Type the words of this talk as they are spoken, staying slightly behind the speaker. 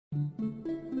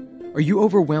Are you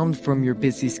overwhelmed from your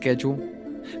busy schedule?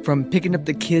 From picking up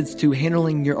the kids to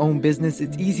handling your own business,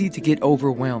 it's easy to get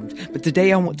overwhelmed. But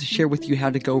today I want to share with you how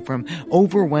to go from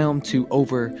overwhelmed to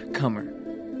overcomer.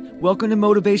 Welcome to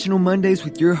Motivational Mondays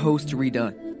with your host,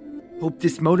 Redone. Hope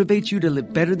this motivates you to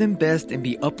live better than best and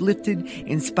be uplifted,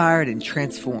 inspired, and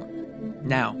transformed.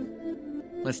 Now,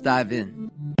 let's dive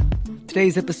in.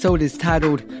 Today's episode is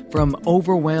titled From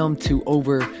Overwhelmed to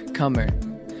Overcomer.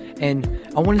 And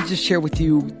I want to just share with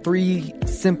you 3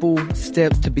 simple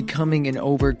steps to becoming an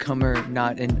overcomer,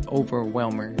 not an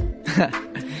overwhelmer.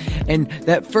 And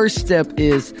that first step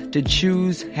is to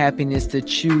choose happiness, to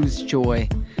choose joy.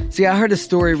 See, I heard a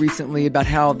story recently about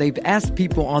how they've asked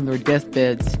people on their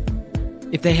deathbeds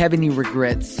if they have any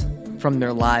regrets from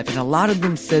their life. And a lot of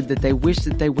them said that they wish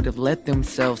that they would have let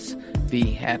themselves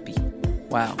be happy.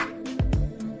 Wow.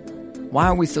 Why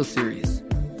are we so serious?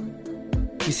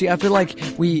 You see, I feel like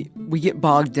we get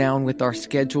bogged down with our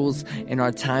schedules and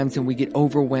our times, and we get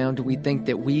overwhelmed. We think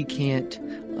that we can't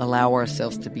allow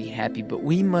ourselves to be happy, but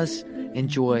we must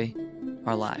enjoy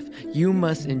our life. You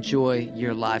must enjoy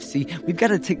your life. See, we've got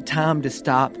to take time to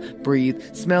stop, breathe,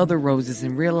 smell the roses,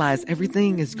 and realize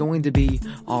everything is going to be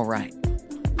all right.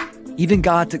 Even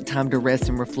God took time to rest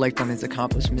and reflect on his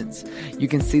accomplishments. You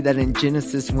can see that in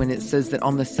Genesis when it says that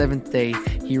on the 7th day,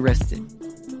 he rested.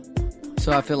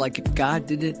 So I feel like if God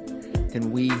did it, then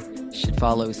we should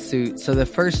follow suit. So the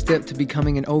first step to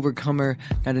becoming an overcomer,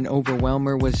 not an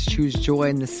overwhelmer, was choose joy.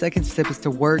 And the second step is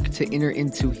to work to enter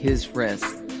into his rest.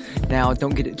 Now,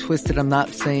 don't get it twisted. I'm not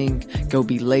saying go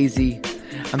be lazy.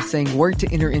 I'm saying work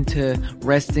to enter into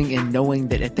resting and knowing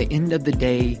that at the end of the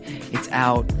day, it's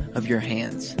out of your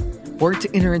hands. Work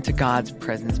to enter into God's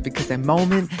presence, because a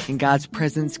moment in God's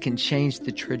presence can change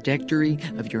the trajectory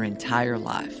of your entire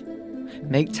life.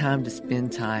 Make time to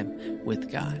spend time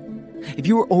with God. If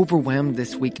you are overwhelmed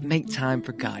this week, make time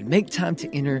for God. Make time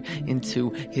to enter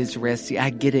into his rest. See, I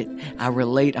get it. I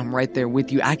relate. I'm right there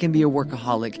with you. I can be a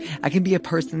workaholic. I can be a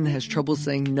person that has trouble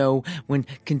saying no when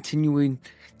continuing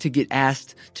to get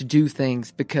asked to do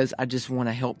things because I just want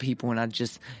to help people and I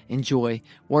just enjoy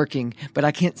working. But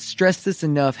I can't stress this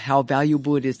enough, how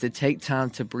valuable it is to take time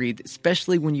to breathe,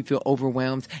 especially when you feel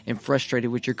overwhelmed and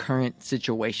frustrated with your current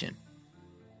situation.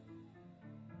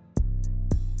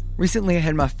 Recently, I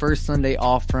had my first Sunday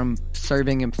off from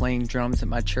serving and playing drums at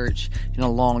my church in a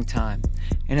long time.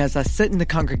 And as I sat in the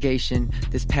congregation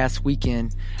this past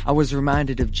weekend, I was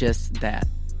reminded of just that.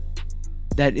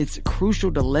 That it's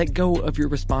crucial to let go of your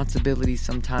responsibilities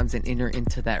sometimes and enter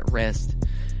into that rest.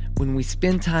 When we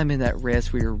spend time in that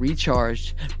rest, we are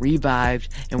recharged,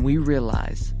 revived, and we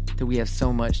realize that we have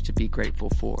so much to be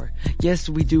grateful for. Yes,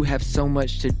 we do have so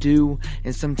much to do,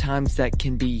 and sometimes that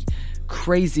can be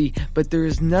crazy, but there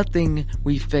is nothing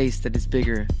we face that is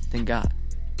bigger than God.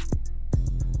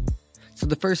 So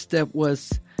the first step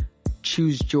was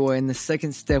choose joy, and the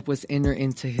second step was enter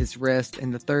into his rest,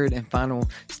 and the third and final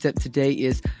step today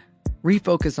is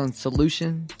refocus on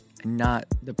solution and not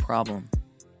the problem.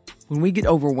 When we get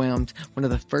overwhelmed, one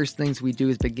of the first things we do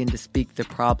is begin to speak the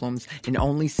problems and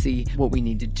only see what we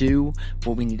need to do,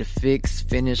 what we need to fix,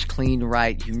 finish, clean,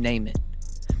 right, you name it.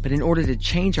 But in order to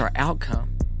change our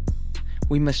outcome,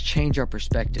 we must change our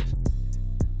perspective.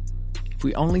 If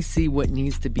we only see what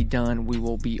needs to be done, we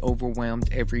will be overwhelmed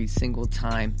every single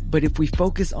time. But if we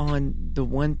focus on the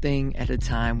one thing at a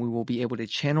time, we will be able to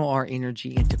channel our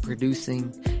energy into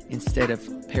producing instead of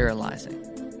paralyzing.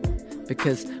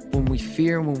 Because when we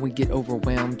fear, when we get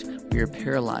overwhelmed, we are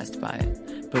paralyzed by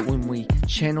it. But when we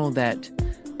channel that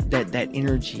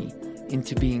energy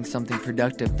into being something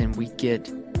productive, then we get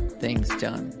things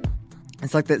done.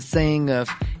 It's like that saying of,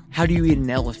 how do you eat an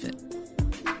elephant?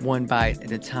 One bite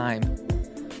at a time.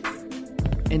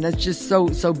 And that's just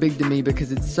so big to me, because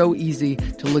it's so easy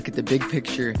to look at the big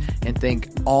picture and think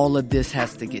all of this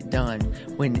has to get done.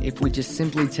 When if we just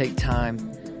simply take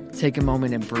time, take a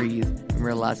moment and breathe and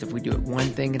realize if we do it one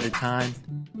thing at a time,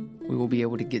 we will be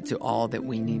able to get to all that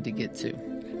we need to get to.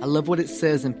 I love what it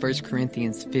says in 1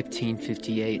 Corinthians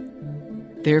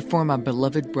 15:58. Therefore, my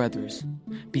beloved brothers,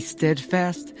 be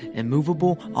steadfast,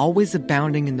 immovable, always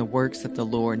abounding in the works of the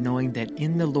Lord, knowing that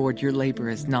in the Lord your labor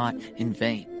is not in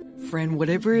vain. Friend,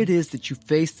 whatever it is that you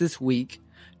face this week,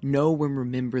 know and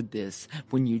remember this.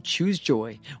 When you choose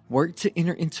joy, work to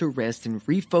enter into rest, and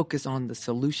refocus on the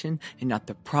solution and not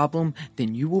the problem,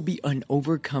 then you will be an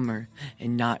overcomer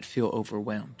and not feel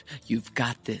overwhelmed. You've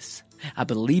got this. I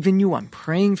believe in you. I'm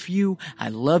praying for you. I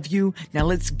love you. Now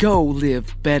let's go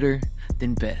live better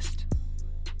than best.